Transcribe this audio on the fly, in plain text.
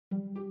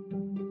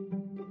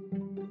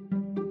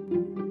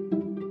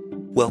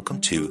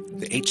Welcome to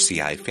the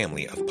HCI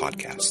family of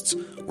podcasts.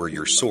 We're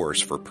your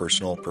source for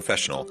personal,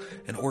 professional,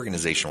 and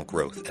organizational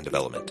growth and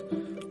development.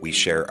 We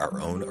share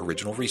our own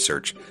original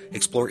research,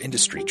 explore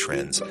industry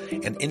trends,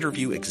 and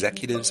interview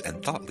executives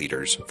and thought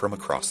leaders from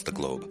across the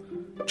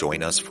globe.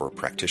 Join us for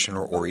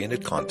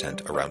practitioner-oriented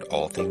content around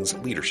all things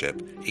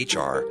leadership,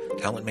 HR,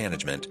 talent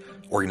management,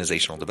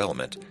 organizational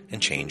development,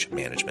 and change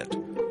management.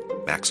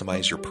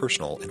 Maximize your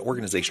personal and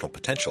organizational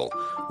potential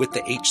with the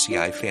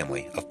HCI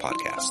family of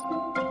podcasts.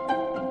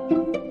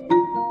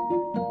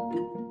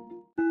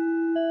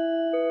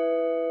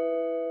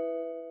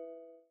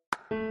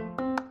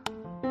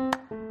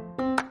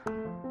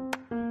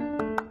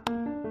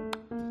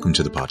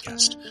 Welcome to the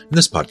podcast. In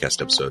this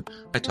podcast episode,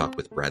 I talk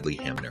with Bradley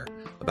Hamner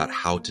about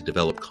how to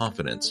develop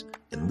confidence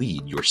and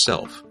lead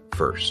yourself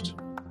first.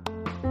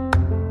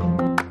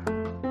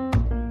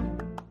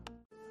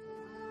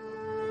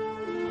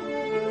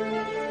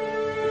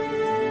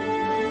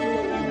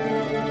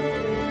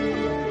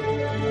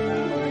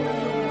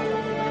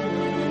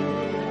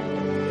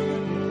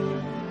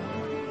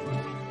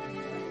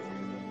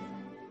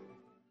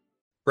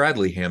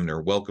 Bradley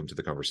Hamner, welcome to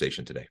the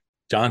conversation today.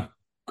 John,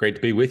 great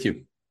to be with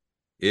you.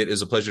 It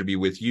is a pleasure to be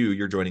with you.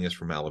 You're joining us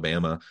from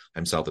Alabama.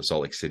 I'm south of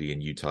Salt Lake City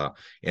in Utah.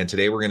 And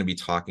today we're going to be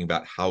talking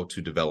about how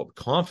to develop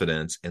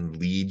confidence and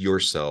lead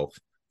yourself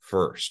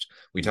first.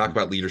 We talk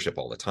about leadership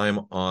all the time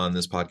on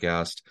this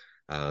podcast.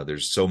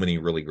 There's so many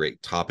really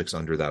great topics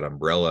under that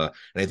umbrella.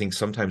 And I think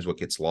sometimes what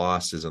gets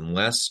lost is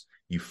unless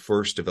you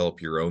first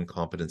develop your own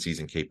competencies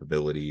and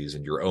capabilities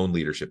and your own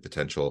leadership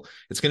potential,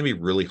 it's going to be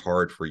really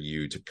hard for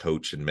you to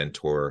coach and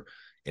mentor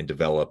and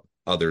develop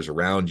others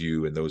around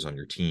you and those on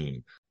your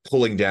team.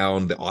 Pulling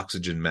down the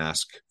oxygen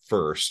mask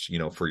first,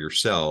 for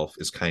yourself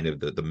is kind of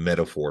the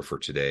metaphor for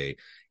today.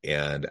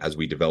 And as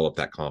we develop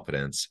that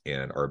confidence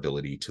and our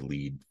ability to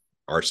lead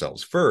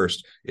ourselves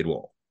first, it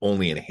will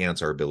only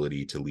enhance our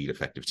ability to lead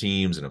effective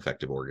teams and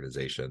effective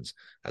organizations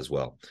as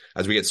well.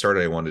 As we get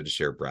started, I wanted to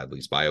share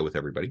Bradley's bio with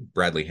everybody.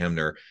 Bradley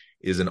Hamner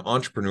is an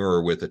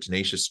entrepreneur with a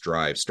tenacious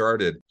drive.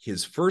 Started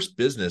his first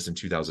business in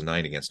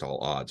 2009 against all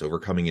odds.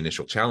 Overcoming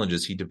initial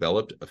challenges, he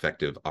developed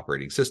effective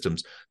operating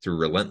systems through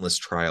relentless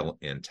trial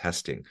and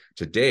testing.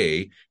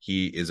 Today,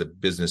 he is a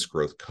business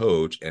growth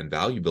coach and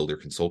value builder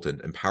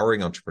consultant,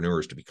 empowering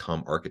entrepreneurs to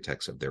become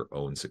architects of their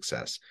own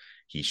success.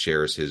 He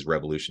shares his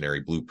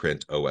revolutionary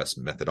Blueprint OS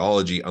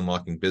methodology,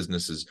 unlocking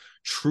businesses'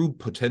 true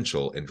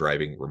potential and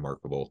driving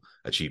remarkable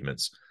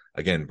achievements.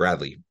 Again,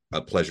 Bradley,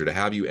 a pleasure to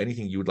have you.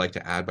 Anything you would like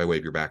to add by way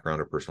of your background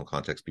or personal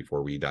context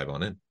before we dive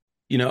on in?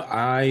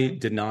 I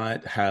did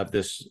not have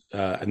this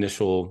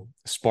initial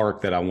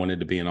spark that I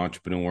wanted to be an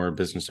entrepreneur,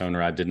 business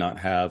owner. I did not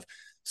have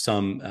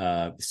some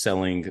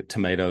selling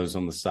tomatoes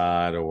on the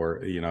side,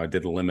 or, I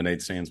did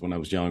lemonade stands when I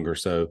was younger.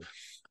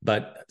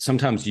 But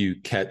sometimes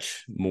you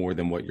catch more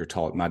than what you're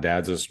taught. My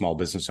dad's a small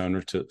business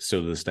owner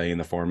still to this day in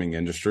the farming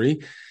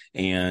industry.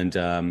 And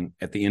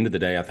at the end of the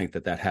day, I think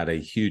that had a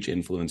huge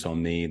influence on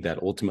me,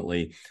 that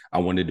ultimately I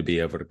wanted to be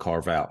able to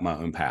carve out my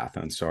own path,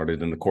 and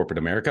started in the corporate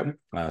America,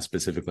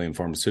 specifically in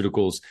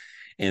pharmaceuticals.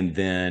 And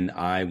then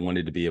I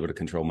wanted to be able to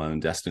control my own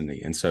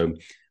destiny. And so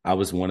I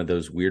was one of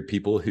those weird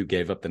people who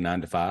gave up the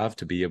 9 to 5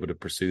 to be able to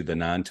pursue the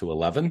 9 to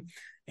 11.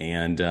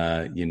 And,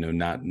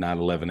 not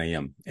 11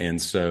 a.m.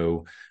 And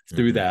so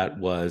through that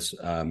was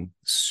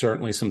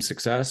certainly some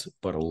success,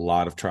 but a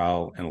lot of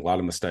trial and a lot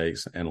of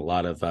mistakes and a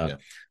lot of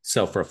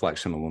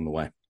self-reflection along the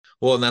way.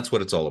 Well, and that's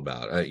what it's all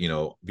about.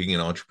 Being an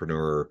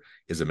entrepreneur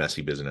is a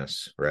messy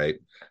business, right?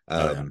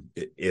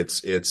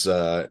 It's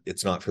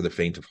not for the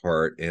faint of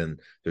heart, and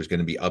there's going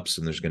to be ups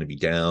and there's going to be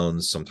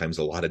downs, sometimes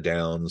a lot of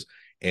downs.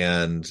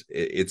 And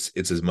it's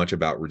as much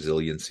about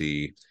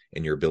resiliency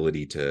and your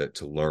ability to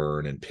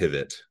learn and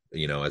pivot,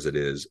 as it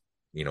is,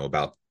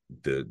 about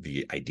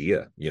the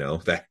idea,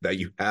 that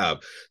you have.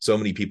 So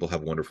many people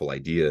have wonderful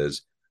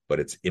ideas, but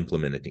it's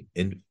implementing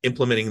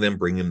them,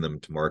 bringing them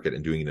to market,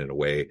 and doing it in a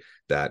way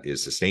that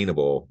is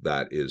sustainable.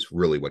 That is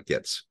really what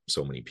gets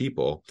so many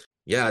people.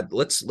 Yeah,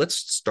 let's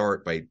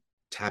start by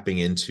tapping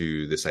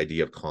into this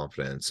idea of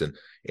confidence,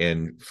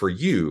 and for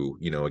you,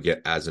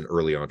 again, as an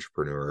early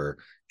entrepreneur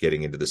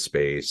getting into the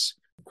space,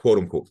 quote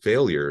unquote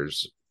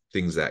failures,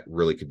 things that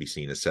really could be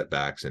seen as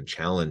setbacks and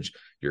challenge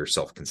your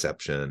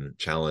self-conception,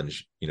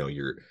 challenge,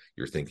 your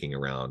thinking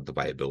around the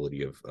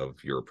viability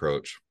of your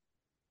approach.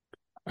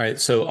 All right.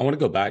 So I want to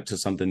go back to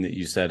something that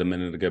you said a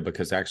minute ago,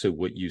 because actually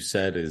what you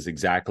said is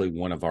exactly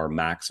one of our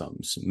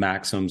maxims.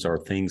 Maxims are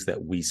things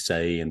that we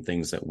say and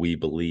things that we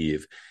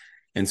believe.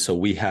 And so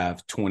we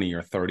have 20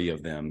 or 30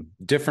 of them,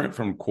 different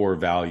from core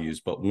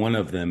values, but one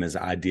of them is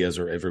ideas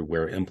are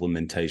everywhere.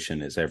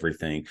 Implementation is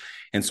everything.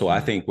 And so I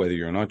think whether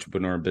you're an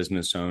entrepreneur,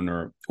 business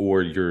owner,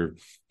 or you're,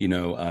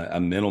 a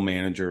middle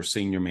manager,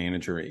 senior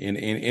manager,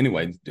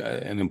 anyway,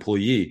 an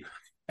employee,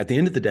 at the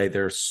end of the day,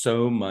 there's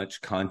so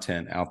much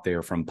content out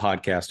there, from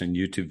podcasts and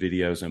YouTube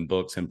videos and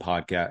books and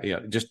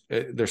podcasts.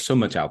 There's so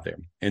much out there,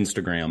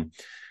 Instagram,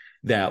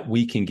 that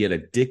we can get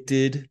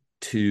addicted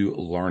to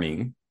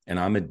learning. And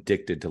I'm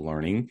addicted to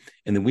learning.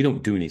 And then we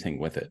don't do anything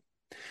with it.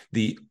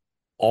 The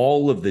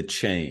all of the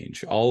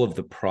change, all of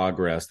the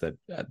progress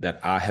that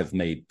I have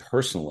made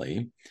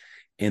personally,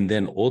 and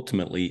then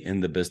ultimately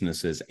in the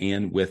businesses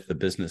and with the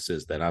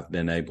businesses that I've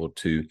been able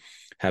to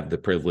have the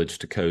privilege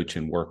to coach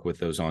and work with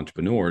those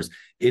entrepreneurs,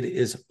 it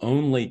is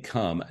only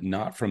come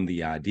not from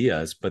the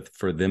ideas, but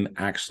for them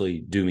actually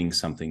doing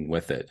something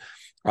with it.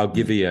 I'll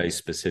give you a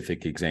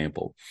specific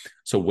example.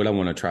 So what I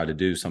want to try to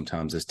do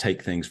sometimes is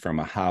take things from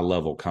a high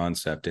level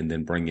concept and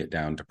then bring it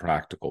down to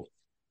practical.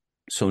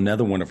 So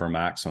another one of our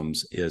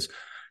maxims is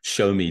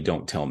show me,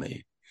 don't tell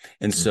me.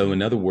 And so,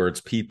 in other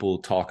words, people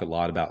talk a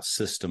lot about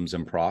systems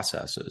and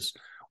processes.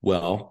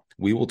 Well,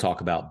 we will talk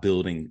about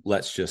building,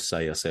 let's just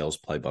say, a sales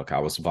playbook. I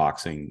was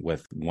voxing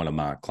with one of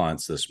my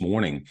clients this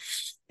morning.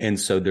 And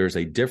so there's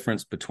a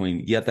difference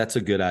between, yeah, that's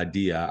a good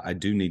idea. I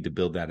do need to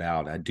build that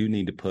out. I do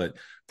need to put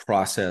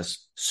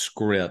process,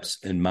 scripts,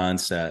 and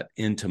mindset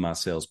into my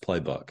sales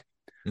playbook.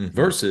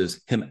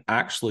 Versus him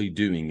actually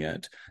doing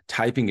it,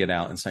 typing it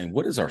out and saying,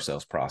 what is our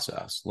sales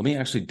process? Let me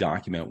actually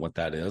document what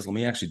that is. Let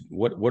me actually,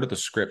 what are the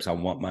scripts I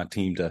want my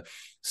team to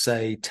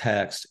say,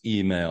 text,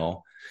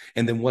 email,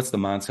 and then what's the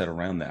mindset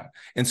around that?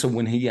 And so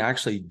when he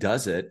actually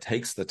does it,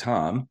 takes the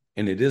time,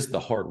 and it is the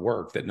hard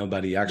work that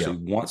nobody actually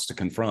wants to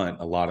confront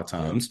a lot of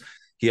times.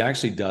 He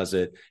actually does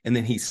it, and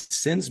then he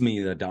sends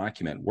me the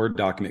document, Word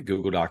document,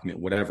 Google document,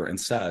 whatever, and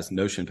says,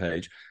 Notion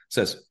page,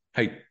 says,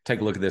 hey,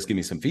 take a look at this, give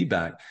me some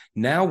feedback.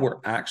 Now we're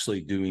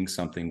actually doing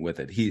something with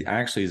it. He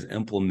actually is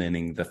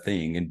implementing the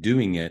thing and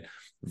doing it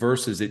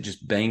versus it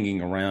just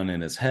banging around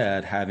in his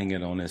head, having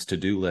it on his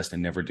to-do list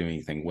and never doing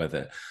anything with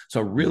it.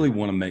 So I really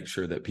want to make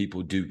sure that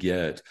people do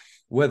get,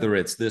 whether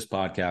it's this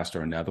podcast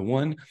or another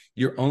one,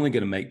 you're only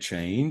going to make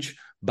change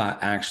by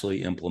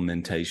actually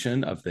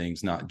implementation of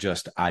things, not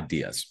just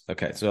ideas.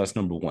 Okay, so that's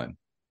number one.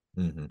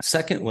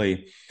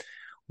 Secondly,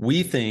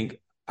 we think,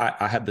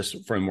 I have this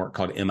framework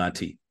called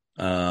MIT.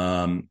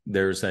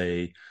 There's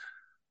a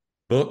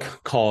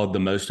book called The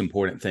Most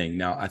Important Thing.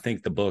 Now, I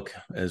think the book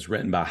is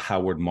written by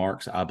Howard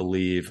Marks. I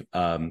believe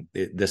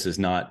this is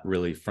not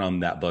really from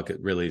that book.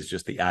 It really is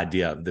just the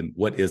idea of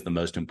what is the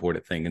most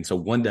important thing. And so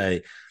one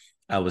day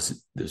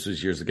this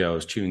was years ago, I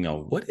was chewing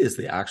on what is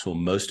the actual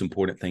most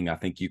important thing I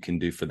think you can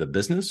do for the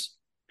business?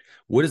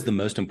 What is the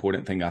most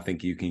important thing I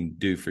think you can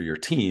do for your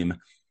team?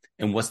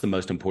 And what's the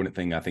most important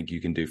thing I think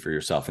you can do for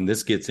yourself? And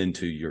this gets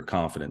into your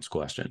confidence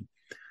question.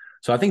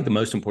 So I think the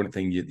most important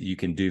thing you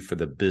can do for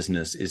the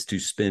business is to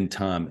spend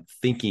time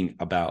thinking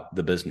about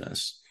the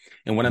business.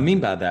 And what I mean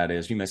by that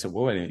is, you may say,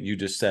 well, wait a minute, you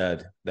just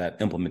said that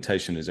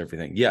implementation is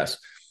everything. Yes.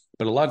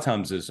 But a lot of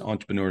times as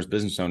entrepreneurs,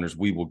 business owners,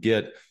 we will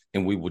get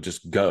and we will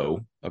just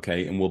go,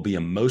 okay, and we'll be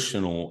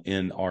emotional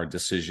in our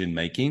decision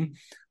making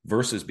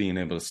versus being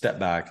able to step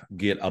back,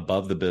 get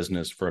above the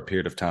business for a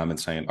period of time and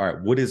saying, all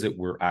right, what is it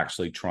we're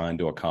actually trying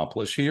to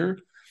accomplish here?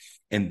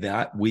 And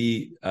that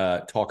we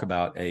talk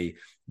about a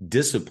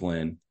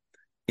discipline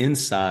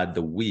inside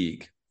the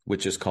week,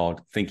 which is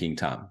called thinking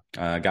time.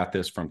 I got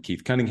this from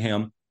Keith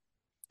Cunningham.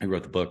 He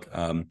wrote the book,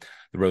 The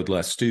Road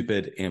Less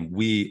Stupid. And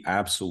we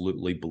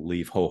absolutely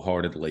believe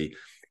wholeheartedly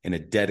in a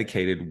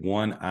dedicated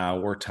 1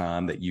 hour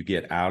time that you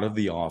get out of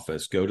the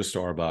office, go to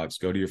Starbucks,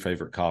 go to your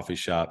favorite coffee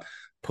shop,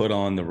 put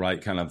on the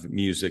right kind of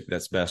music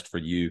that's best for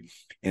you,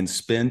 and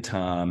spend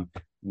time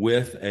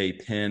with a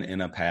pen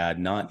and a pad,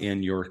 not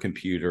in your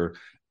computer,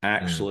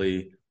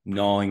 actually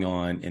gnawing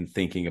on and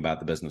thinking about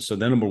the business. So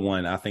then number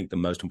one, I think the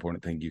most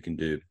important thing you can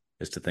do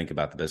is to think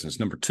about the business.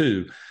 Number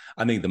two,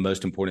 I think the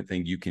most important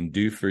thing you can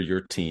do for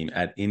your team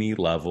at any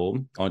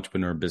level,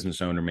 entrepreneur,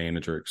 business owner,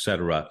 manager, et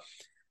cetera,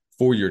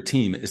 for your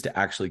team is to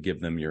actually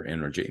give them your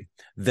energy.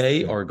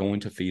 They are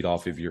going to feed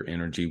off of your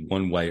energy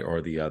one way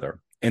or the other.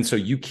 And so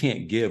you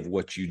can't give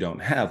what you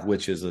don't have,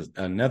 which is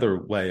another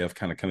way of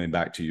kind of coming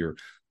back to your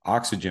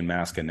oxygen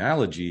mask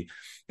analogy,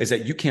 is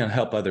that you can't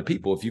help other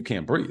people if you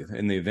can't breathe.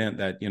 In the event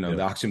that,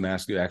 the oxygen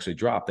mask could actually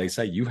drop, they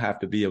say you have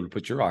to be able to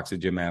put your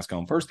oxygen mask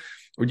on first,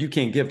 or you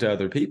can't give to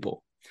other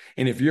people.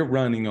 And if you're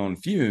running on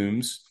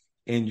fumes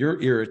and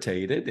you're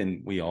irritated,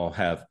 and we all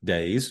have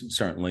days,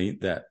 certainly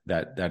that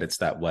it's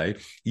that way.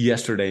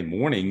 Yesterday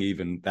morning,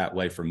 even that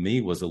way for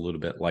me was a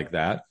little bit like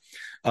that.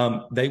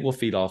 They will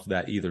feed off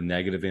that either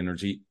negative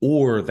energy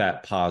or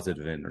that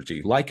positive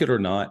energy. Like it or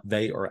not,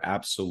 they are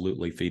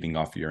absolutely feeding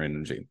off your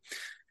energy.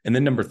 And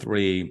then number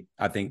three,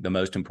 I think the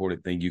most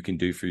important thing you can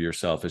do for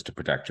yourself is to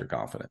protect your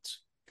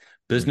confidence.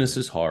 Business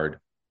is hard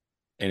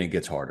and it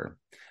gets harder.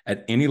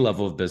 At any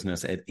level of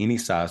business, at any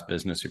size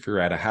business, if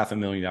you're at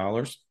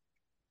 $500,000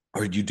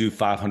 or you do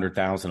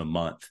 500,000 a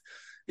month,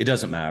 it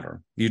doesn't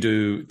matter. You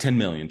do 10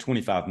 million,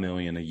 25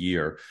 million a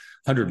year,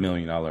 $100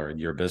 million a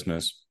year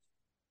business.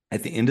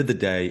 At the end of the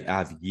day,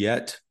 I've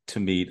yet to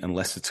meet,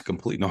 unless it's a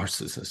complete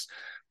narcissist,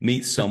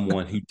 meet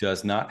someone who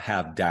does not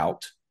have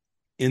doubt,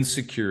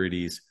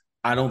 insecurities.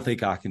 I don't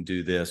think I can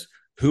do this.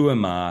 Who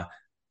am I?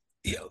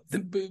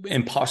 The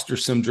imposter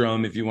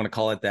syndrome, if you want to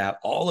call it that.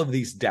 All of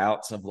these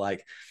doubts of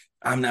like,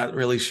 I'm not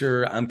really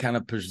sure. I'm kind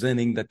of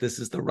presenting that this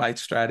is the right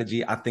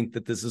strategy. I think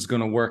that this is going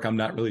to work. I'm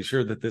not really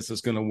sure that this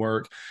is going to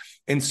work.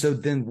 And so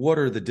then what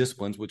are the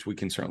disciplines, which we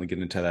can certainly get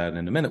into that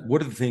in a minute.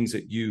 What are the things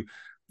that you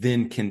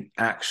then can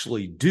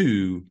actually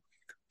do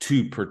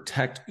to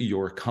protect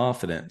your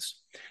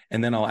confidence.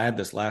 And then I'll add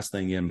this last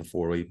thing in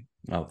before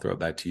I'll throw it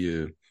back to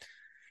you,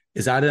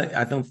 is I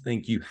don't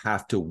think you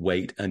have to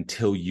wait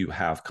until you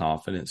have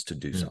confidence to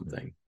do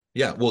something.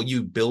 Yeah, well,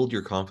 you build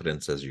your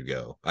confidence as you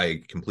go.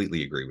 I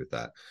completely agree with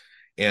that.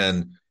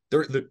 And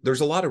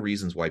there's a lot of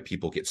reasons why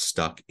people get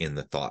stuck in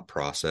the thought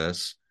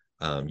process.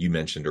 You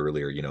mentioned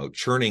earlier,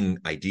 churning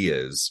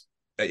ideas.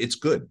 It's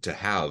good to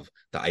have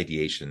the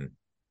ideation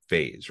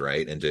phase,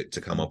 right? And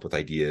to come up with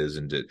ideas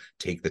and to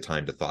take the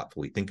time to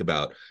thoughtfully think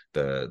about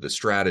the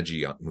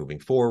strategy moving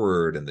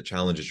forward and the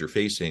challenges you're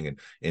facing,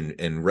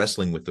 and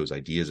wrestling with those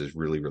ideas is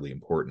really, really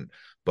important.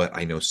 But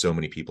I know so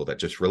many people that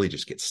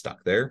just get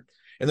stuck there.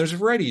 And there's a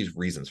variety of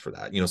reasons for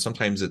that.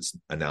 Sometimes it's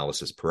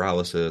analysis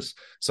paralysis.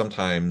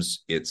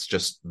 Sometimes it's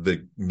just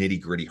the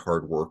nitty gritty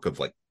hard work of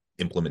like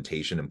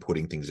implementation and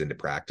putting things into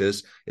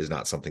practice is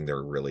not something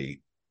they're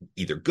really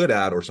either good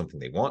at or something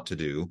they want to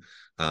do.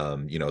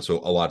 So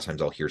a lot of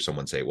times I'll hear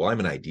someone say, well,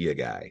 I'm an idea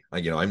guy.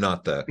 I'm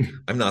not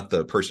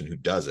the person who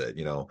does it,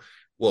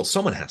 well,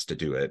 someone has to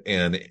do it.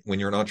 And when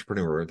you're an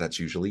entrepreneur, that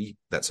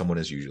someone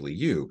is usually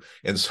you.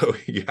 And so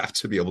you have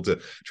to be able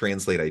to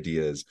translate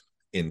ideas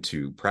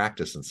into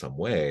practice in some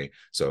way.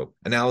 So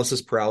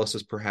analysis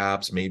paralysis,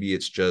 perhaps, maybe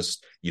it's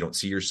just you don't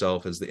see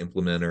yourself as the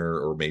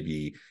implementer, or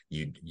maybe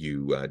you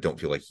don't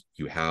feel like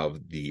you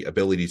have the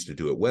abilities to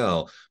do it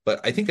well.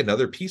 But I think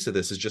another piece of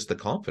this is just the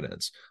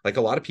confidence. Like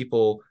a lot of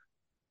people,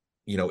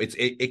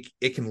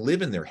 it can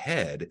live in their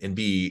head and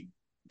be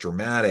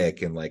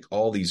dramatic and like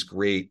all these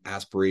great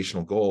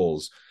aspirational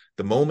goals.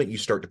 The moment you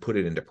start to put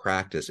it into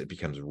practice, it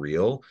becomes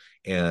real,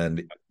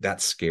 and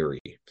that's scary.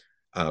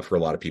 For a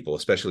lot of people,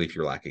 especially if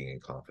you're lacking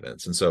in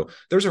confidence. And so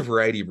there's a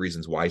variety of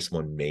reasons why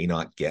someone may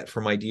not get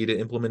from idea to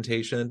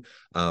implementation.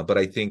 But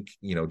I think,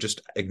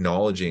 just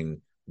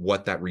acknowledging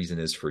what that reason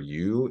is for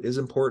you is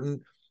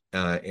important.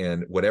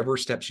 And whatever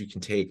steps you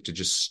can take to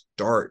just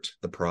start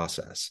the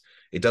process.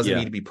 It doesn't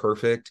need to be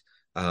perfect.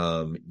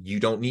 You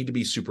don't need to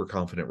be super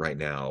confident right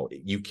now.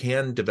 You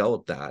can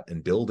develop that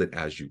and build it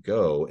as you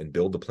go, and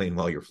build the plane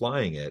while you're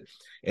flying it.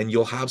 And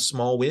you'll have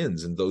small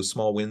wins, and those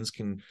small wins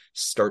can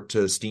start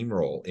to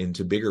steamroll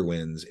into bigger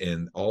wins,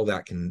 and all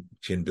that can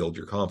build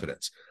your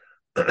confidence.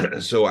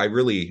 So I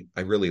really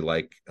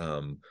like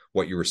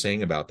what you were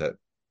saying about that.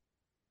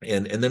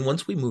 And then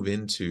once we move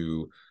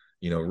into,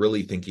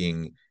 really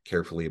thinking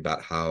carefully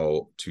about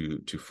how to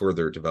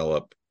further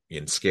develop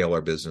and scale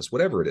our business,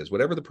 whatever it is,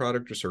 whatever the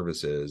product or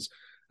service is,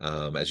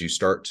 as you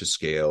start to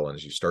scale and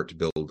as you start to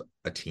build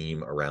a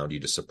team around you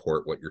to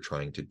support what you're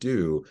trying to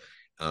do,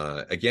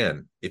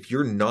 again, if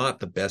you're not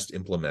the best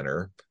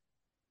implementer,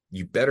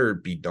 you better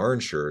be darn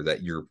sure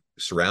that you're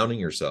surrounding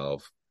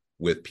yourself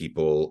with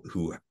people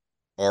who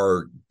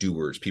are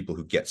doers, people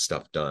who get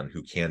stuff done,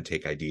 who can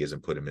take ideas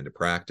and put them into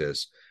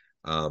practice.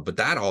 But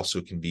that also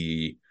can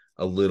be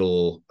a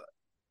little,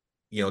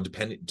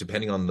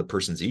 depending on the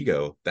person's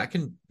ego, that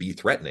can be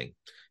threatening.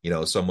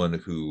 Someone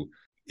who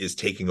is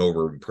taking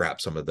over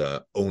perhaps some of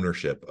the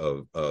ownership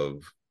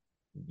of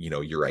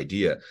your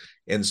idea.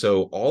 And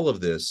so all of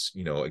this,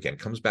 again,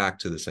 comes back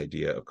to this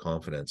idea of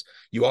confidence.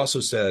 You also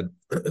said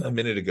a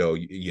minute ago,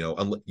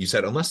 you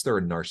said, unless they're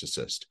a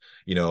narcissist,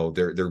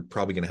 they're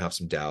probably going to have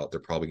some doubt. They're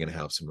probably going to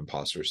have some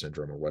imposter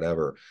syndrome or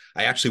whatever.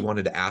 I actually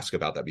wanted to ask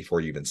about that before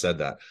you even said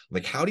that.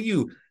 Like, how do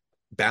you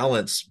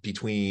balance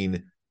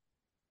between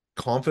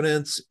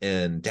confidence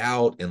and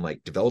doubt, and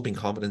like developing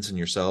confidence in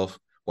yourself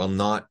while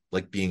not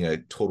like being a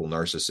total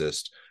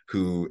narcissist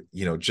who,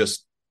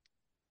 just,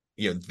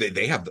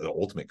 they have the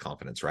ultimate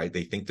confidence, right?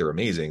 They think they're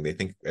amazing. They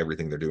think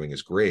everything they're doing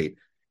is great.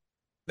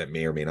 That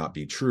may or may not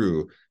be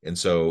true. And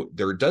so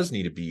there does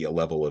need to be a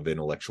level of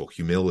intellectual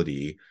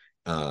humility,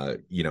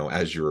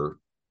 as you're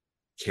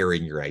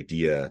carrying your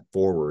idea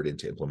forward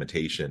into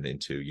implementation,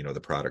 into, the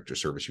product or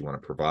service you want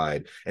to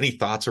provide. Any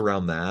thoughts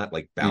around that,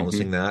 like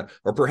balancing that?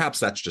 Or perhaps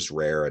that's just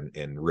rare,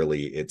 and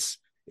really it's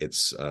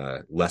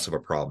less of a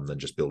problem than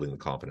just building the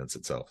confidence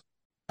itself.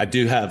 I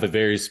do have a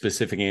very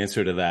specific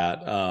answer to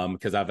that,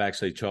 because I've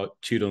actually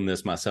chewed on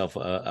this myself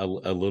a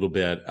little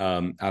bit.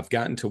 I've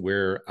gotten to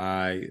where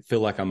I feel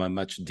like I'm a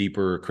much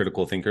deeper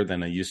critical thinker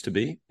than I used to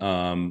be.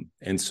 And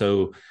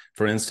so,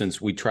 for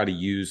instance, we try to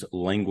use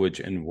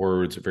language and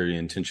words very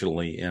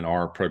intentionally in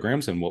our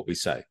programs and what we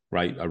say,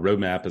 right? A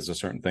roadmap is a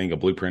certain thing. A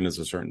blueprint is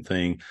a certain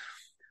thing.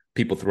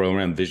 People throw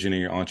around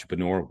visionary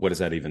entrepreneur. What does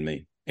that even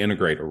mean?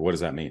 Integrator, what does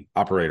that mean?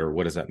 Operator,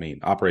 what does that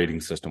mean?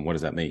 Operating system, what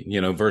does that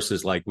mean?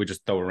 Versus like we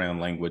just throw around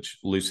language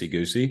loosey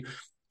goosey.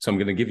 So I'm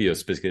going to give you a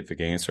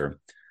specific answer.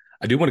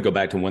 I do want to go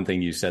back to one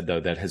thing you said, though,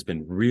 that has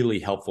been really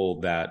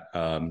helpful, that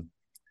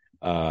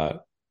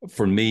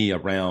for me,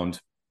 around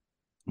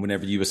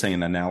whenever you were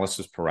saying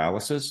analysis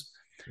paralysis,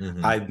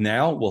 I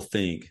now will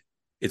think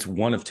it's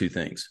one of two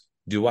things.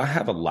 Do I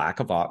have a lack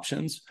of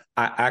options?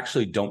 I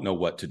actually don't know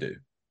what to do.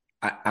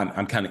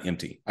 I'm kind of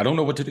empty. I don't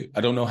know what to do.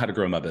 I don't know how to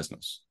grow my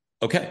business.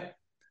 Okay.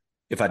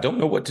 If I don't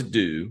know what to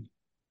do,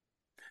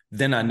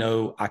 then I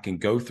know I can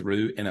go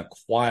through and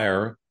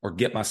acquire or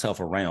get myself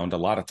around a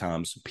lot of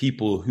times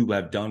people who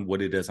have done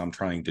what it is I'm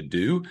trying to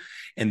do,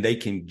 and they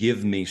can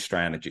give me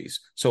strategies.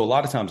 So a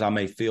lot of times I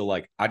may feel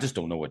like I just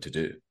don't know what to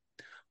do.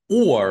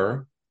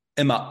 Or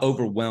am I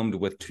overwhelmed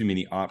with too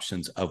many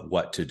options of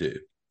what to do?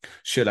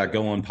 Should I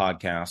go on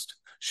podcast?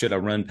 Should I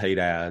run paid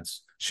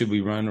ads? Should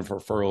we run a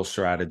referral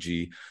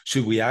strategy?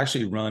 Should we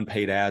actually run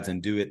paid ads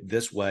and do it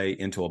this way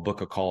into a book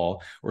a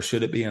call? Or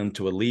should it be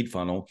into a lead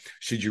funnel?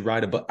 Should you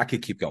write a book? I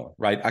could keep going,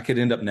 right? I could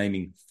end up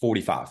naming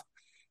 45,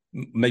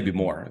 maybe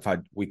more if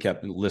we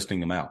kept listing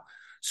them out.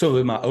 So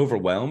am I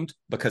overwhelmed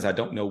because I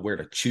don't know where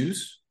to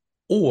choose?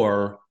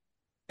 Or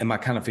am I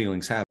kind of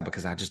feeling sad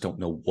because I just don't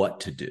know what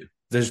to do?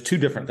 There's two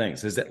different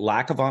things. Is it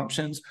lack of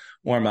options,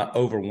 or am I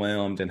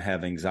overwhelmed and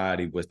have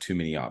anxiety with too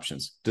many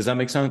options? Does that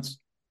make sense?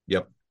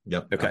 Yep.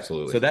 Okay.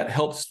 Absolutely. So that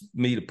helps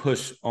me to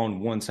push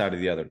on one side or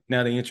the other.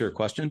 Now, to answer your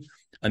question,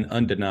 an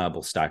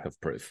undeniable stack of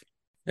proof.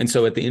 And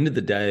so at the end of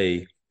the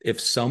day,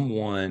 if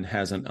someone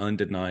has an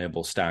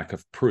undeniable stack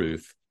of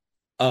proof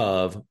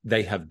of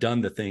they have done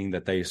the thing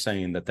that they're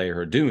saying that they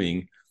are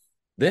doing,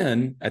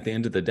 then at the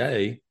end of the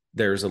day,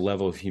 there's a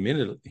level of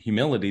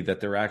humility that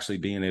they're actually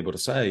being able to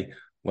say,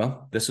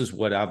 well, this is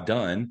what I've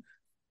done.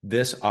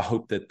 I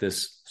hope that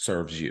this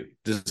serves you.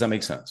 Does that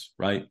make sense?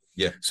 Right?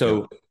 Yeah.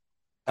 So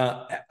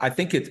I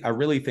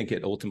really think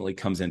it ultimately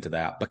comes into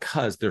that,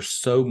 because there's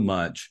so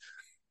much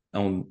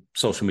on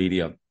social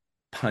media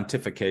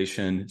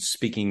pontification,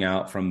 speaking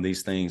out from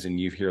these things. And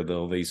you hear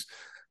these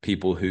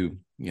people who,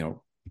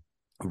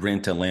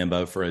 rent a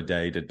Lambo for a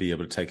day to be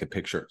able to take a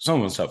picture, so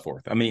on and so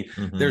forth. I mean,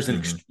 those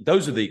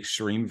are the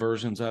extreme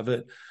versions of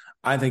it.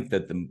 I think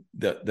that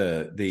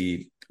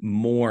the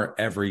more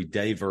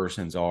everyday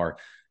versions are,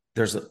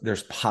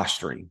 there's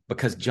posturing,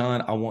 because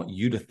John, I want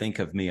you to think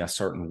of me a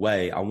certain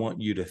way. I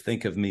want you to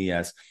think of me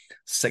as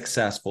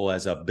successful,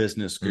 as a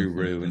business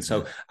guru. And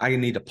so I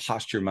need to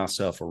posture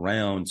myself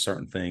around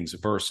certain things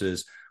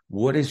versus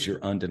what is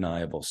your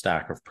undeniable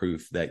stack of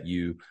proof that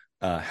you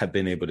have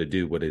been able to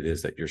do what it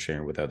is that you're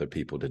sharing with other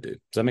people to do. Does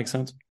that make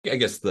sense? I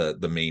guess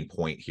the main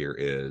point here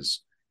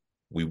is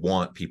we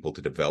want people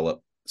to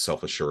develop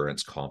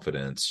self-assurance,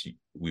 confidence.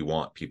 We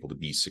want people to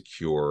be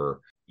secure,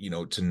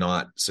 to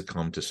not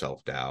succumb to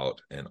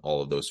self-doubt and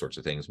all of those sorts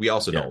of things. We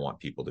also don't want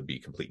people to be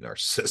complete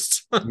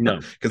narcissists. No,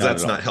 because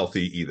that's not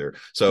healthy either.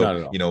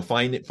 So,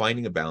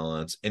 finding a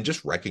balance and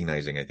just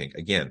recognizing, I think,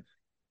 again,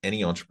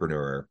 any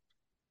entrepreneur,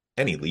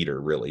 any leader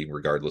really,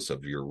 regardless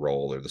of your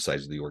role or the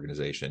size of the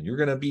organization, you're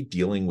going to be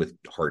dealing with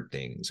hard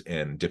things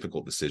and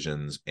difficult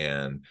decisions,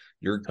 and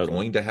you're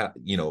going to have,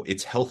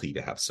 it's healthy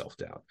to have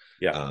self-doubt.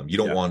 You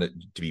don't want it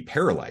to be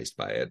paralyzed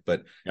by it,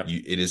 but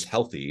it is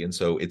healthy. And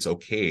so it's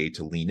okay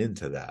to lean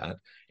into that.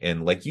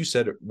 And like you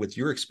said, with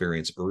your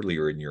experience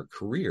earlier in your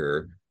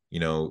career,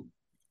 you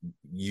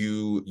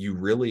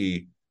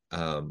really,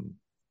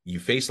 you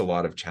face a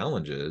lot of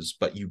challenges,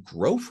 but you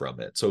grow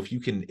from it. So if you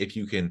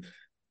can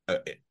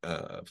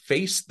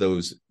face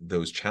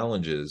those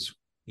challenges,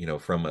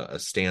 from a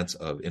stance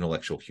of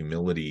intellectual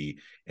humility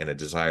and a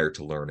desire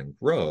to learn and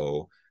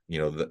grow,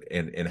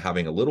 and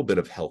having a little bit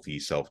of healthy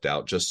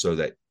self-doubt, just so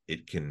that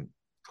it can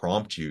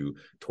prompt you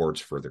towards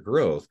further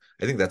growth,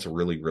 I think that's a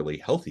really, really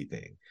healthy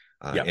thing.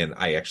 And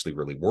I actually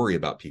really worry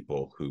about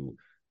people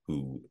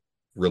who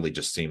really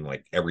just seem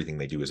like everything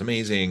they do is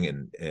amazing,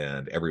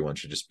 and everyone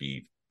should just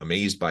be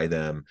amazed by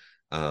them.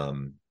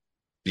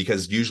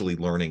 Because usually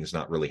learning is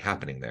not really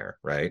happening there,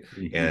 right?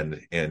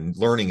 And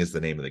learning is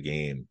the name of the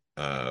game.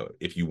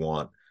 If you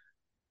want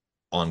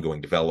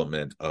ongoing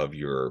development of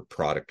your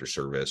product or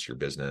service, your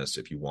business,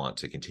 if you want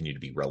to continue to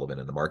be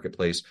relevant in the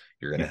marketplace,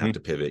 you're going to have to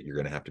pivot. You're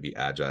going to have to be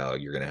agile.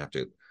 You're going to have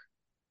to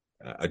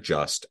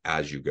adjust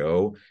as you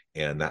go.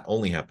 And that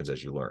only happens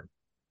as you learn.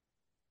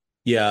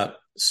 Yeah.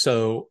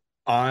 So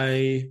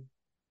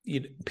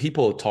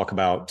people talk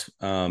about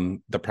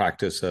the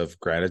practice of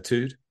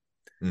gratitude.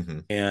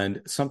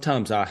 And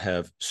sometimes I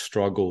have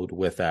struggled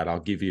with that. I'll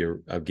give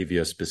you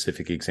a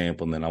specific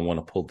example, and then I want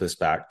to pull this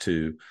back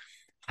to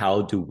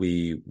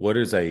what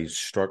is a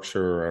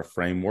structure or a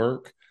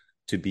framework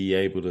to be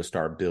able to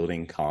start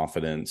building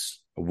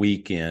confidence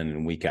week in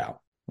and week out.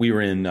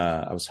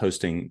 I was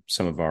hosting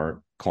some of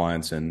our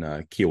clients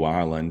in Kiowa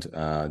Island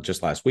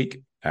just last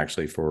week,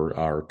 actually, for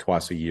our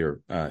twice a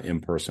year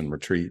in-person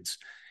retreats.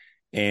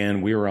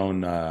 And we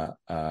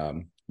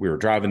were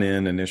driving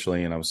in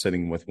initially, and I was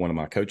sitting with one of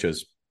my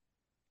coaches,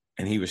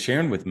 and he was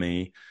sharing with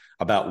me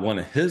about one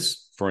of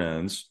his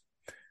friends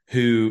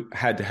who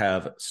had to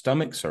have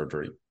stomach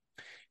surgery,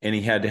 and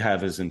he had to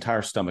have his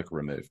entire stomach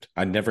removed.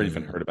 I'd never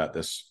even heard about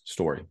this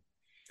story.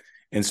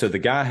 And so the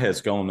guy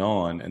has gone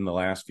on in the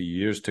last few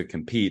years to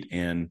compete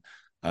in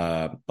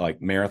like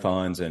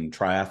marathons and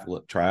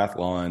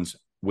triathlons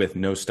with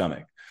no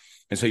stomach.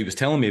 And so he was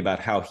telling me about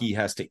how he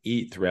has to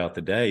eat throughout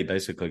the day,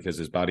 basically, because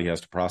his body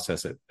has to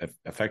process it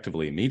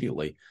effectively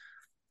immediately.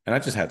 And I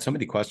just had so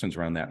many questions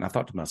around that. And I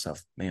thought to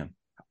myself, man,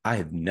 I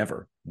have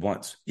never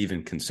once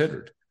even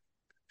considered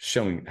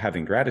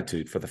having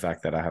gratitude for the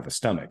fact that I have a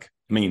stomach.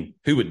 I mean,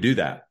 who would do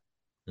that?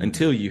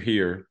 until you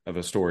hear of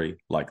a story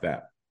like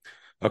that.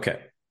 Okay.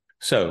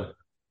 So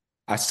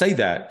I say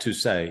that to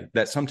say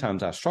that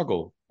sometimes I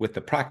struggle with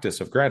the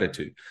practice of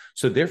gratitude.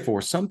 So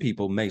therefore, some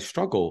people may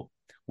struggle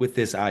with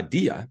this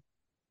idea,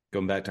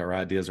 going back to our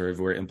ideas are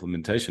everywhere,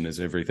 implementation is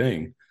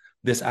everything,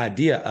 this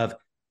idea of,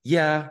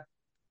 yeah,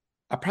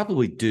 I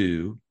probably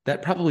do.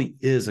 That probably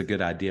is a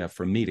good idea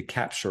for me to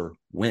capture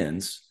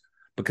wins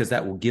because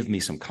that will give me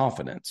some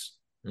confidence.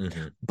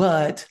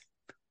 But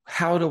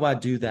how do I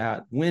do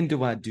that? When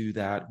do I do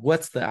that?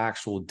 What's the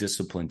actual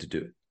discipline to do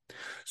it?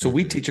 So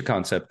we teach a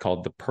concept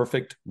called the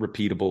perfect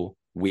repeatable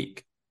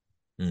week.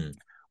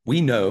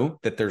 We know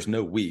that there's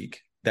no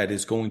week that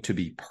is going to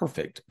be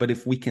perfect, but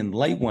if we can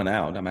lay one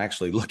out, I'm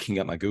actually looking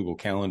at my Google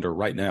Calendar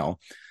right now,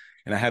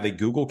 and I have a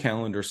Google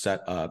Calendar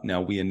set up.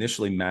 Now, we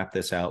initially map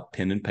this out,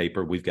 pen and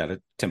paper. We've got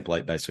a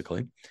template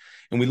basically.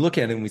 And we look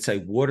at it and we say,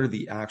 what are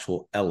the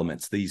actual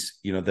elements? These,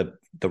 the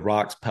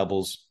rocks,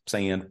 pebbles,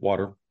 sand,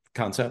 water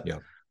concept.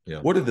 Yeah.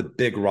 What are the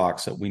big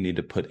rocks that we need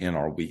to put in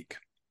our week?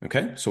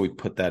 Okay. So we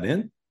put that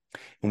in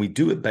and we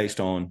do it based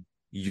on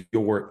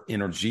your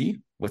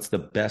energy. What's the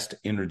best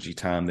energy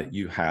time that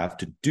you have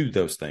to do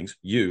those things?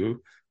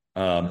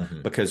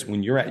 Because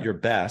when you're at your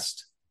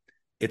best,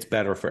 it's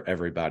better for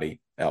everybody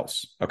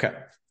else. Okay.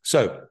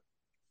 So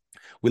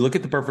we look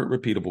at the perfect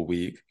repeatable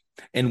week.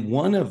 And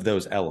one of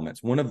those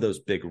elements, one of those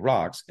big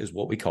rocks is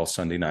what we call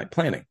Sunday night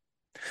planning.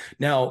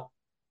 Now,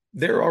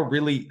 there are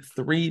really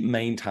three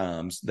main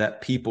times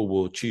that people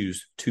will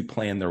choose to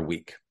plan their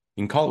week.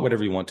 You can call it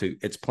whatever you want to.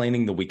 It's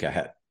planning the week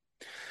ahead.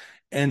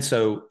 And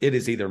so it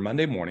is either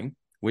Monday morning,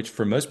 which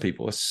for most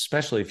people,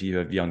 especially if you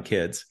have young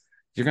kids,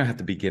 you're going to have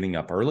to be getting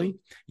up early.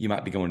 You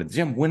might be going to the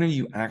gym. When are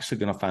you actually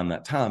going to find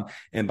that time?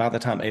 And by the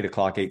time 8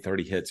 o'clock,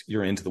 8:30 hits,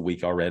 you're into the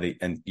week already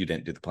and you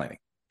didn't do the planning.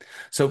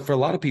 So for a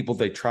lot of people,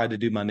 they try to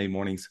do Monday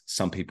mornings.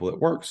 Some people, it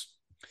works.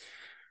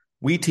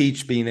 We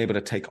teach being able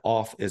to take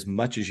off as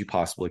much as you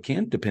possibly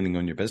can, depending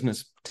on your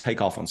business.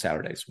 Take off on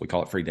Saturdays. We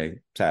call it free day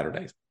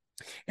Saturdays.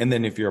 And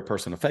then if you're a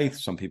person of faith,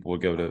 some people will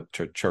go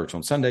to church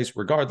on Sundays.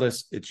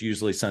 Regardless, it's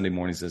usually Sunday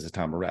mornings as a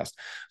time of rest.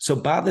 So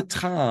by the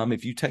time,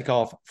 if you take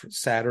off for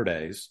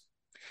Saturdays,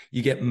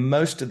 you get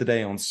most of the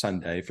day on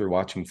Sunday if you're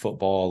watching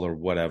football or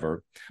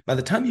whatever. By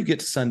the time you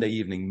get to Sunday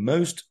evening,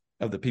 most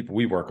of the people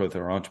we work with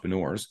are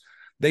entrepreneurs.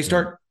 They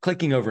start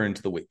clicking over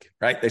into the week,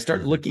 right? They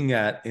start looking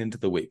into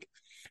the week.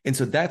 And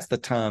so that's the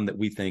time that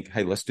we think,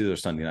 hey, let's do their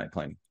Sunday night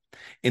planning.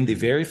 And the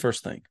very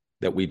first thing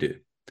that we do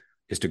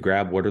is to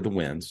grab what are the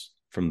wins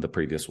from the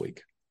previous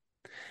week.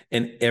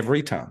 And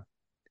every time,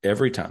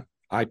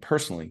 I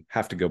personally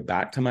have to go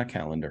back to my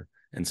calendar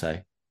and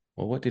say,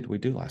 well, what did we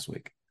do last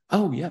week?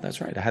 Oh, yeah,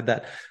 that's right. I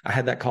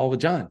had that call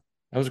with John.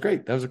 That was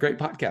great. That was a great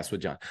podcast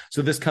with John.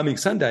 So this coming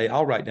Sunday,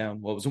 I'll write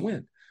down what was a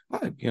win.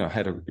 I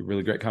had a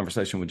really great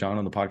conversation with John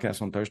on the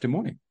podcast on Thursday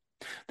morning.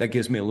 That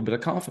gives me a little bit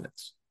of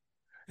confidence.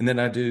 And then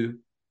I do,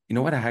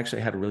 I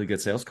actually had a really good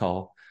sales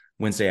call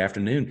Wednesday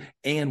afternoon,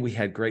 and we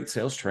had great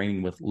sales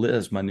training with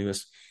Liz, my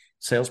newest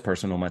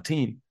salesperson on my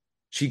team.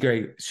 She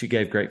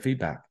gave great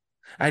feedback.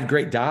 I had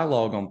great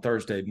dialogue on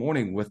Thursday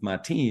morning with my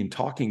team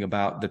talking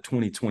about the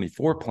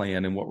 2024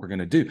 plan and what we're going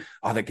to do.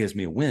 Oh, that gives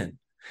me a win.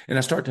 And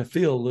I start to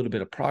feel a little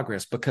bit of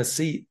progress because,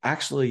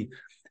 actually,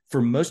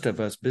 for most of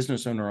us,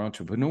 business owner,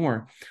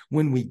 entrepreneur,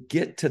 when we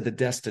get to the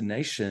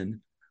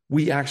destination,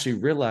 we actually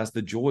realize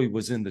the joy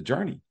was in the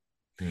journey.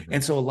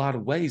 And so a lot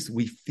of ways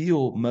we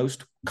feel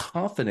most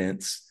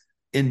confidence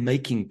in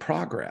making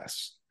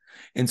progress.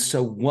 And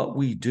so what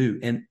we do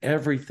and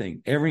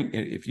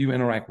if you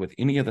interact with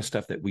any of the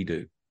stuff that we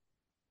do,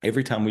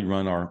 every time we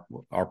run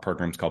our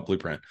programs called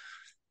Blueprint,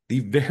 the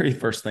very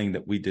first thing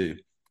that we do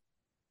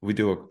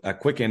a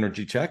quick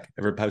energy check.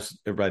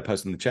 Everybody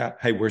posts in the chat,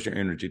 hey, where's your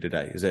energy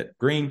today? Is it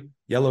green,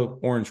 yellow,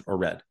 orange, or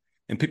red?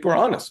 And people are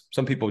honest.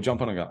 Some people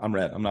jump on and go, I'm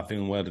red. I'm not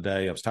feeling well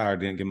today. I was tired,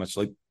 didn't get much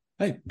sleep.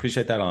 Hey,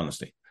 appreciate that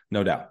honesty.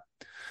 No doubt.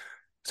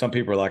 Some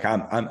people are like,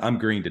 I'm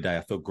green today.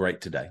 I feel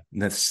great today.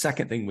 And the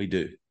second thing we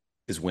do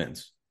is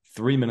wins.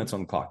 3 minutes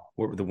on the clock.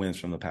 What were the wins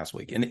from the past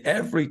week? And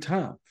every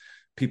time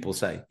people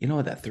say,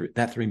 what,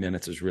 that 3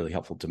 minutes is really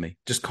helpful to me.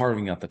 Just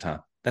carving out the time.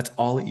 That's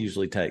all it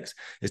usually takes,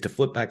 is to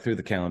flip back through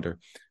the calendar,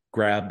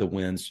 grab the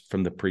wins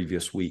from the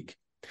previous week.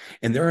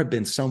 And there have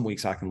been some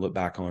weeks I can look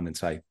back on and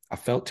say, I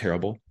felt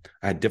terrible.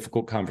 I had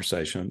difficult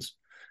conversations.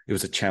 It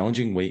was a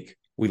challenging week.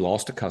 We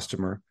lost a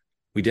customer.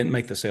 We didn't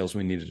make the sales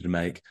we needed to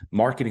make.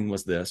 Marketing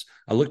was this.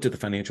 I looked at the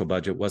financial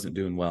budget, wasn't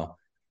doing well.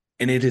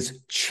 And it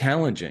is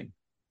challenging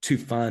to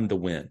find the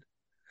win.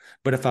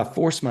 But if I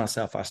force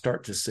myself, I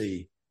start to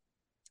see,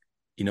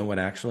 what,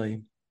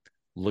 actually,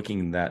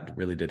 looking that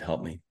really did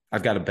help me.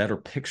 I've got a better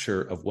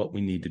picture of what we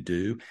need to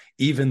do,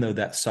 even though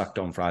that sucked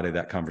on Friday,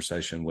 that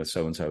conversation with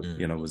so-and-so,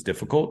 was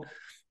difficult.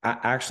 I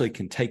actually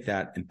can take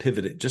that and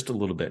pivot it just a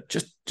little bit,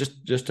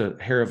 just a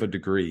hair of a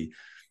degree,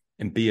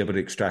 and be able to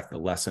extract the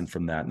lesson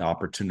from that and the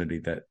opportunity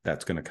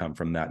that's going to come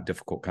from that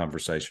difficult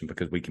conversation,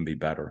 because we can be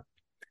better.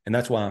 And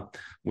that's why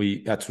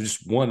that's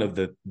just one of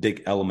the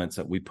big elements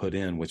that we put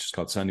in, which is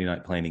called Sunday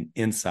night planning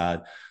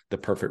inside the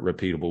perfect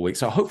repeatable week.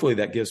 So hopefully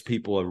that gives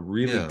people a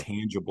really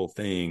tangible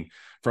thing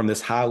from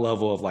this high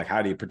level of like,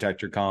 how do you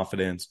protect your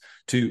confidence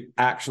to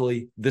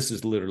actually, this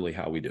is literally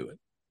how we do it.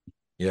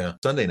 Yeah.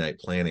 Sunday night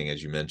planning,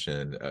 as you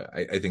mentioned,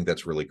 I think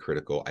that's really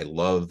critical. I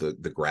love the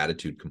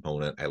gratitude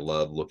component. I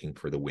love looking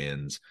for the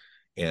wins.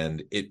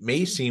 And it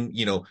may seem,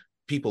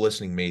 people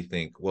listening may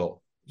think,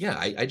 well, yeah,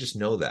 I just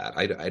know that.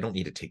 I don't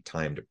need to take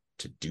time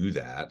to do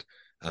that.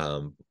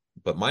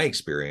 But my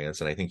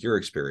experience, and I think your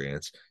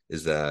experience,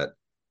 is that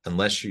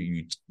unless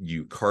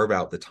you carve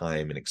out the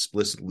time and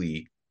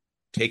explicitly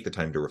take the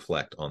time to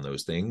reflect on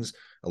those things,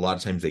 a lot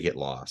of times they get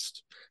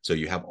lost. So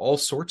you have all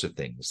sorts of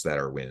things that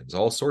are wins,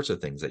 all sorts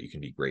of things that you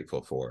can be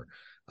grateful for.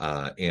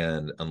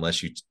 And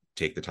unless you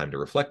take the time to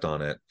reflect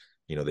on it,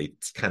 they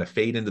kind of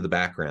fade into the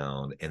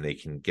background and they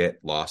can get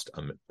lost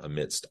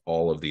amidst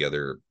all of the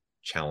other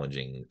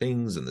challenging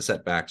things and the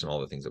setbacks and all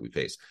the things that we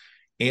face.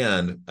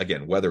 And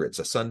again, whether it's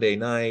a Sunday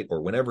night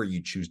or whenever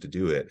you choose to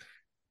do it,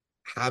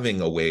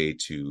 having a way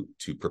to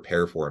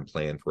prepare for and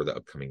plan for the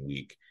upcoming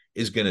week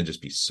is going to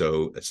just be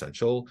so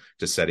essential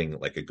to setting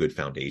like a good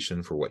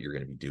foundation for what you're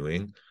going to be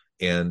doing.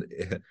 And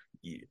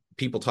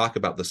people talk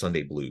about the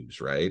Sunday blues,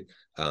 right?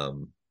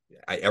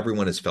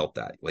 Everyone has felt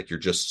that. Like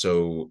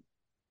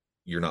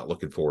you're not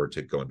looking forward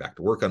to going back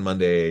to work on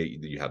Monday.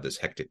 You have this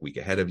hectic week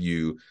ahead of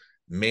you.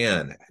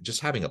 Man, just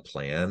having a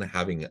plan,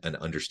 having an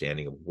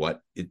understanding of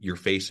what you're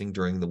facing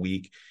during the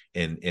week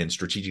and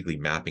strategically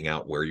mapping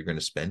out where you're going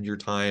to spend your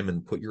time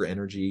and put your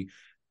energy,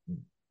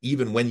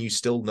 even when you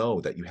still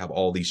know that you have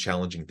all these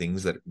challenging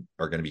things that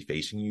are going to be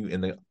facing you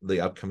in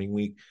the upcoming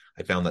week.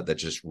 I found that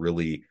just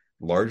really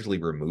largely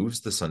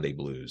removes the Sunday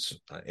blues.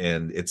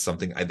 And it's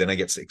something I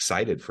get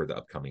excited for the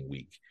upcoming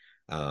week.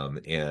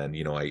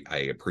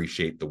 I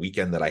appreciate the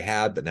weekend that I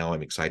had, but now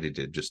I'm excited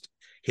to just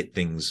hit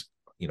things,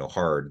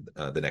 hard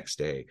the next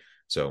day.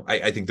 So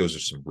I think those are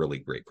some really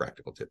great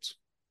practical tips.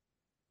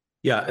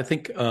 Yeah, I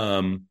think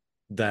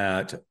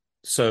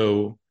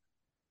so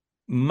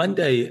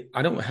Monday,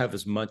 I don't have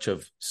as much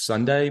of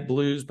Sunday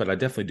blues, but I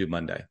definitely do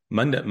Monday.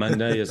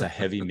 Monday is a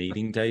heavy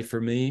meeting day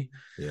for me.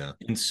 Yeah.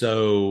 And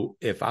so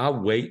if I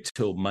wait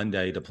till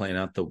Monday to plan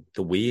out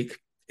the week,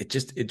 it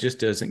just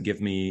doesn't give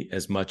me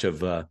as much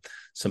of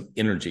some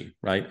energy,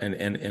 right?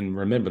 And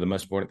remember, the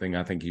most important thing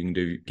I think you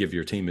can give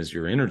your team is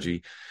your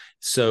energy.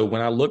 So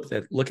when I look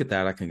at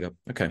that, I can go,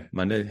 okay,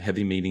 Monday,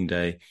 heavy meeting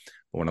day.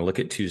 But when I look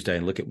at Tuesday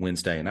and look at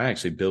Wednesday, and I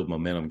actually build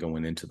momentum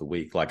going into the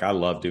week. Like I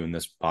love doing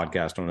this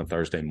podcast on a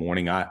Thursday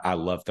morning. I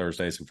love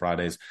Thursdays and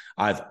Fridays.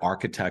 I've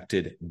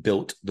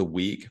built the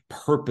week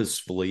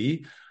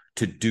purposefully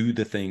to do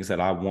the things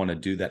that I want to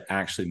do that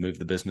actually move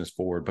the business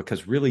forward,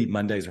 because really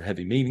Mondays are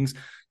heavy meetings.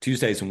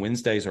 Tuesdays and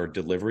Wednesdays are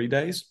delivery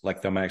days.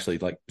 Like I'm actually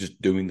like just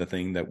doing the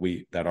thing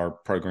that our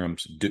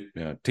programs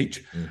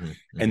teach. Mm-hmm,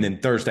 mm-hmm. And then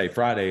Thursday,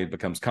 Friday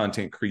becomes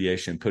content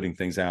creation, putting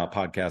things out,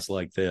 podcasts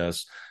like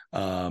this,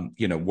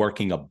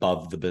 working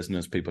above the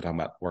business. People talking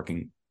about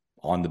working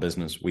on the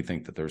business. We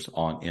think that there's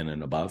on, in,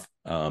 and above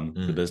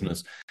the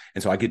business.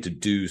 And so I get to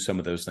do some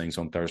of those things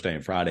on Thursday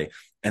and Friday.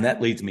 And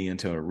that leads me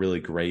into a really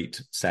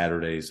great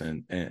Saturdays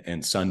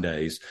and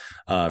Sundays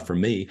for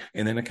me.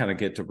 And then I kind of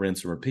get to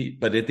rinse and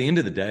repeat. But at the end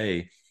of the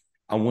day,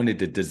 I wanted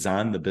to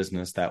design the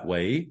business that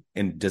way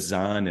and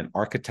design and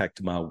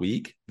architect my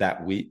week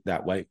that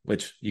way,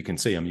 which you can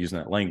see I'm using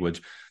that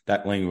language.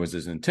 That language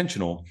is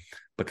intentional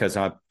because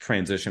I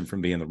transitioned from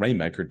being the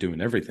rainmaker,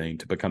 doing everything,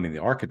 to becoming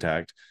the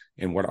architect.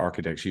 And what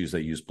architects use,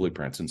 they use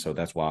blueprints. And so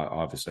that's why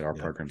obviously our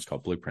program is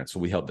called Blueprints. So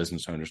we help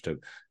business owners to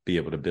be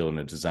able to build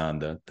and design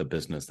the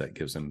business that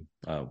gives them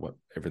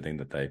everything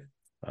that they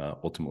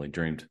ultimately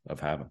dreamed of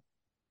having.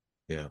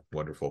 Yeah,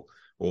 wonderful.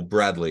 Well,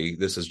 Bradley,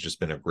 this has just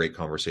been a great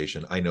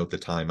conversation. I know at the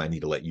time I need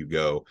to let you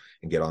go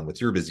and get on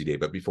with your busy day.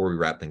 But before we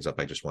wrap things up,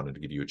 I just wanted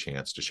to give you a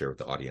chance to share with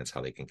the audience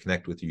how they can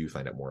connect with you,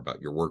 find out more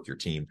about your work, your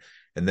team,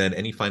 and then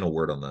any final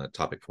word on the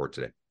topic for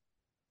today.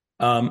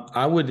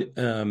 I would,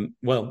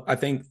 I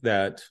think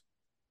that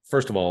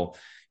first of all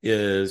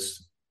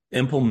is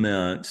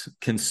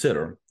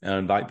consider, and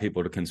invite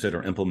people to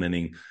consider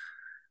implementing,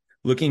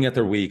 looking at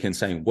their week and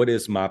saying, what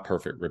is my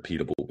perfect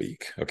repeatable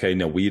week? Okay.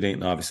 No, we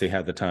didn't obviously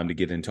have the time to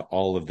get into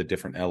all of the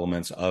different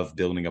elements of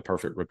building a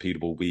perfect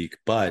repeatable week.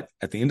 But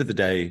at the end of the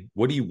day,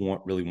 what do you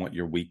really want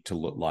your week to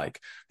look like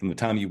from the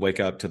time you wake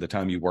up to the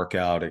time you work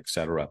out, et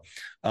cetera?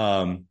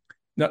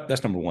 No,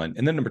 that's number one.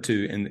 And then number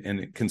two,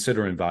 and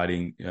consider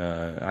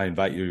I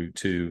invite you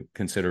to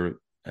consider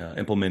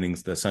implementing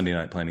the Sunday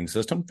night planning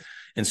system,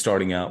 and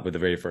starting out with the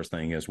very first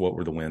thing is, what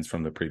were the wins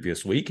from the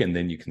previous week? And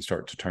then you can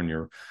start to turn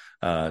your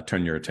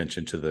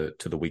attention to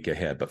the week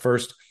ahead. But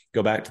first,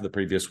 go back to the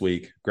previous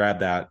week,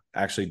 grab that,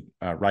 actually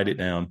write it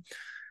down,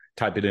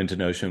 type it into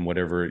Notion,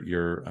 whatever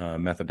your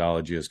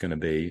methodology is going to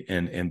be,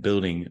 and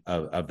building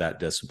of that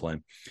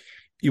discipline.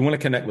 you want to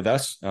connect with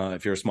us,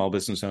 if you're a small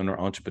business owner,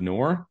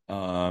 entrepreneur,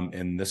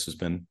 and this has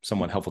been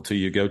somewhat helpful to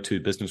you, go to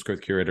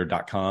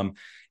businessgrowthcurator.com.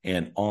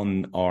 And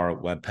on our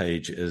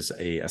webpage is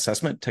a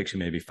assessment. It takes you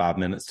maybe 5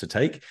 minutes to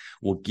take.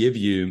 We'll give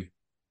you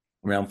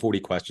around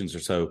 40 questions or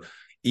so.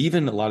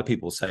 Even a lot of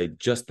people say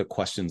just the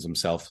questions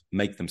themselves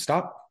make them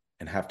stop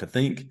and have to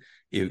think.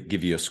 It'll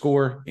give you a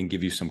score and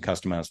give you some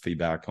customized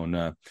feedback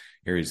on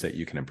areas that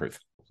you can improve.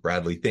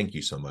 Bradley, thank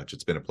you so much.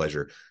 It's been a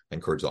pleasure. I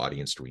encourage the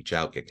audience to reach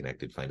out, get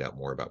connected, find out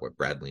more about what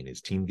Bradley and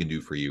his team can do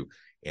for you.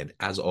 And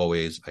as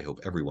always, I hope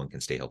everyone can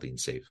stay healthy and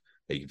safe,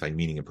 that you can find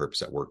meaning and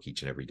purpose at work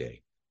each and every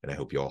day. And I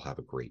hope you all have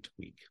a great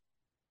week.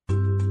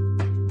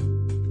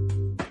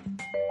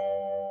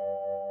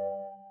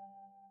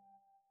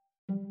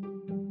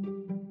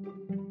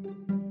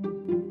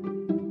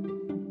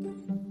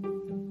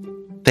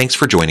 Thanks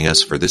for joining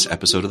us for this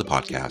episode of the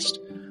podcast.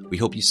 We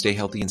hope you stay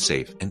healthy and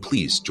safe, and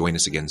please join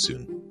us again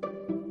soon.